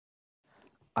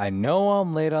I know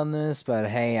I'm late on this, but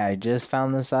hey, I just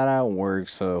found this out at work,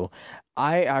 so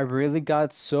I really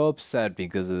got so upset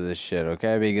because of this shit,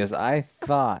 okay? Because I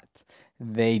thought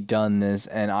they done this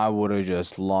and I would have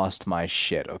just lost my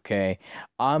shit, okay?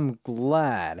 I'm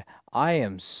glad. I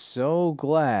am so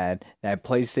glad that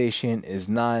PlayStation is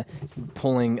not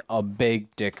pulling a big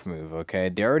dick move, okay?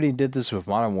 They already did this with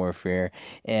Modern Warfare,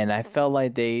 and I felt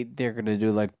like they're gonna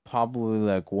do like probably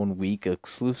like 1 week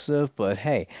exclusive, but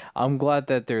hey, I'm glad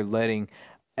that they're letting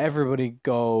everybody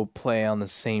go play on the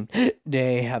same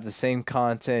day, have the same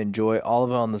content, enjoy all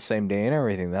of it on the same day and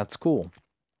everything. That's cool.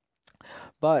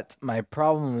 But my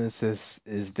problem is this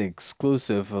is the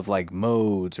exclusive of like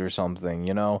modes or something,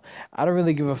 you know? I don't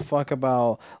really give a fuck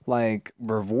about like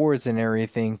rewards and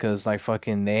everything because like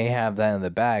fucking they have that in the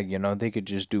bag, you know? They could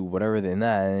just do whatever in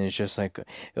that and it's just like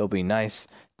it'll be nice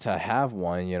to have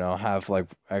one, you know, have like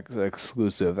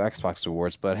exclusive Xbox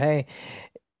rewards. But hey,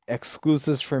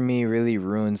 exclusives for me really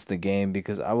ruins the game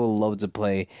because I would love to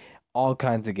play all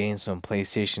kinds of games on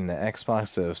PlayStation and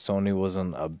Xbox if Sony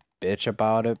wasn't a bitch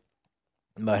about it.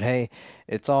 But hey,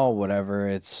 it's all whatever.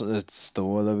 It's the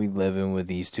world that we live in with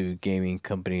these two gaming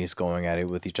companies going at it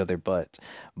with each other. But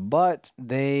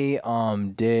they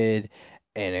did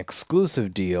an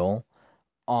exclusive deal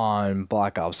on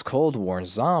Black Ops Cold War and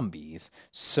Zombies.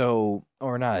 So,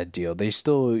 or not a deal. They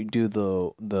still do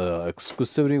the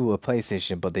exclusivity with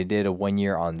PlayStation, but they did a 1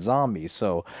 year on Zombies.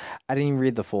 So, I didn't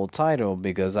read the full title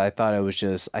because I thought it was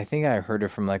just I think I heard it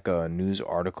from like a news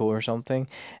article or something.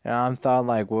 And I thought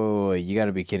like, whoa, you got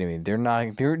to be kidding me. They're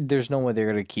not there's no way they're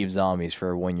going to keep Zombies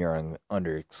for 1 year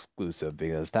under exclusive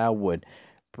because that would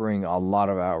bring a lot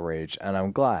of outrage, and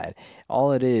I'm glad.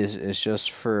 All it is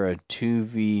just for a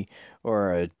 2v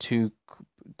or a two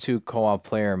co-op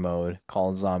player mode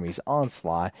called Zombies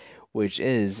Onslaught, which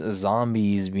is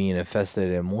zombies being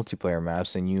infested in multiplayer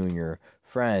maps, and you and your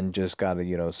friend just gotta,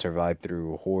 you know, survive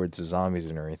through hordes of zombies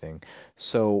and everything.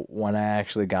 So when I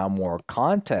actually got more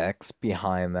context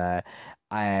behind that,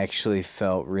 I actually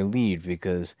felt relieved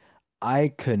because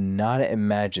I could not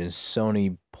imagine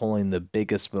Sony pulling the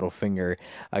biggest middle finger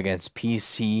against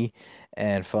PC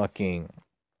and fucking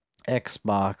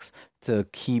Xbox to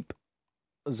keep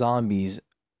zombies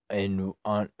in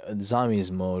on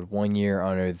zombies mode 1 year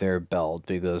under their belt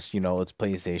because you know it's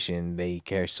PlayStation, they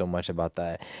care so much about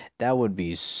that. That would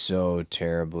be so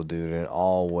terrible, dude, and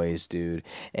always, dude.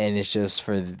 And it's just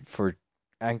for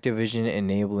Activision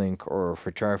enabling or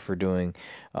for try for doing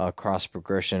cross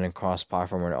progression and cross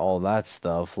platform and all that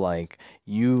stuff. Like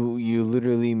you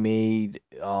literally made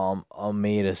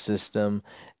a system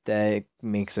that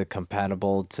makes it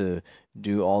compatible to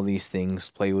do all these things,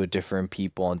 play with different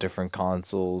people on different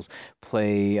consoles,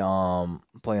 play on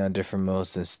different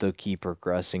modes and still keep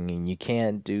progressing. And you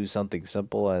can't do something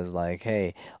simple as like,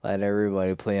 hey, let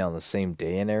everybody play on the same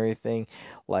day and everything.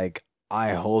 Like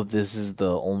I hope this is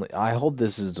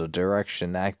the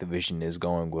direction Activision is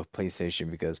going with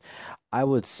PlayStation because I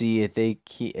would see if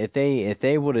if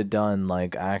they would have done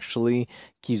like actually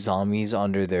keep zombies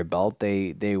under their belt,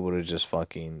 they would have just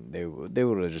fucking they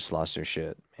would have just lost their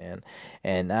shit, man.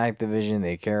 And Activision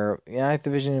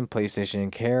and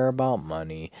PlayStation care about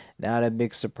money. Not a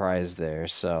big surprise there.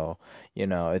 So, you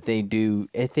know, if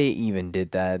they even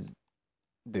did that,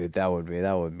 dude, that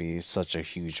would be such a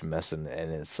huge mess in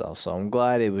itself. So I'm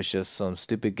glad it was just some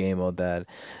stupid game mode that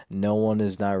no one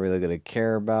is not really gonna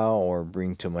care about or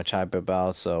bring too much hype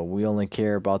about. So we only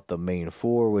care about the main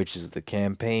four, which is the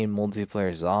campaign,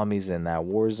 multiplayer, zombies, and that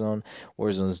Warzone.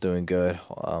 Warzone's doing good.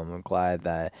 I'm glad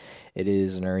that it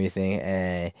is and everything.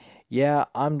 And yeah,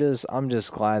 I'm just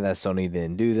glad that Sony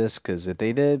didn't do this because if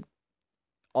they did,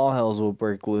 all hells will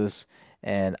break loose,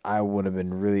 and I would have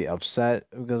been really upset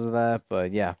because of that.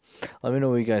 But yeah, let me know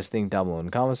what you guys think down below in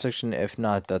the comment section. If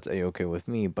not, that's a-okay with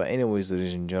me. But anyways,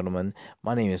 ladies and gentlemen,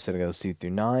 my name is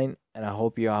Sergos239, and I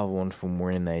hope you all have a wonderful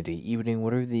morning, night, day, evening,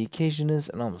 whatever the occasion is,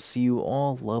 and I'll see you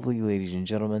all lovely ladies and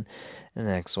gentlemen in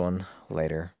the next one.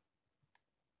 Later.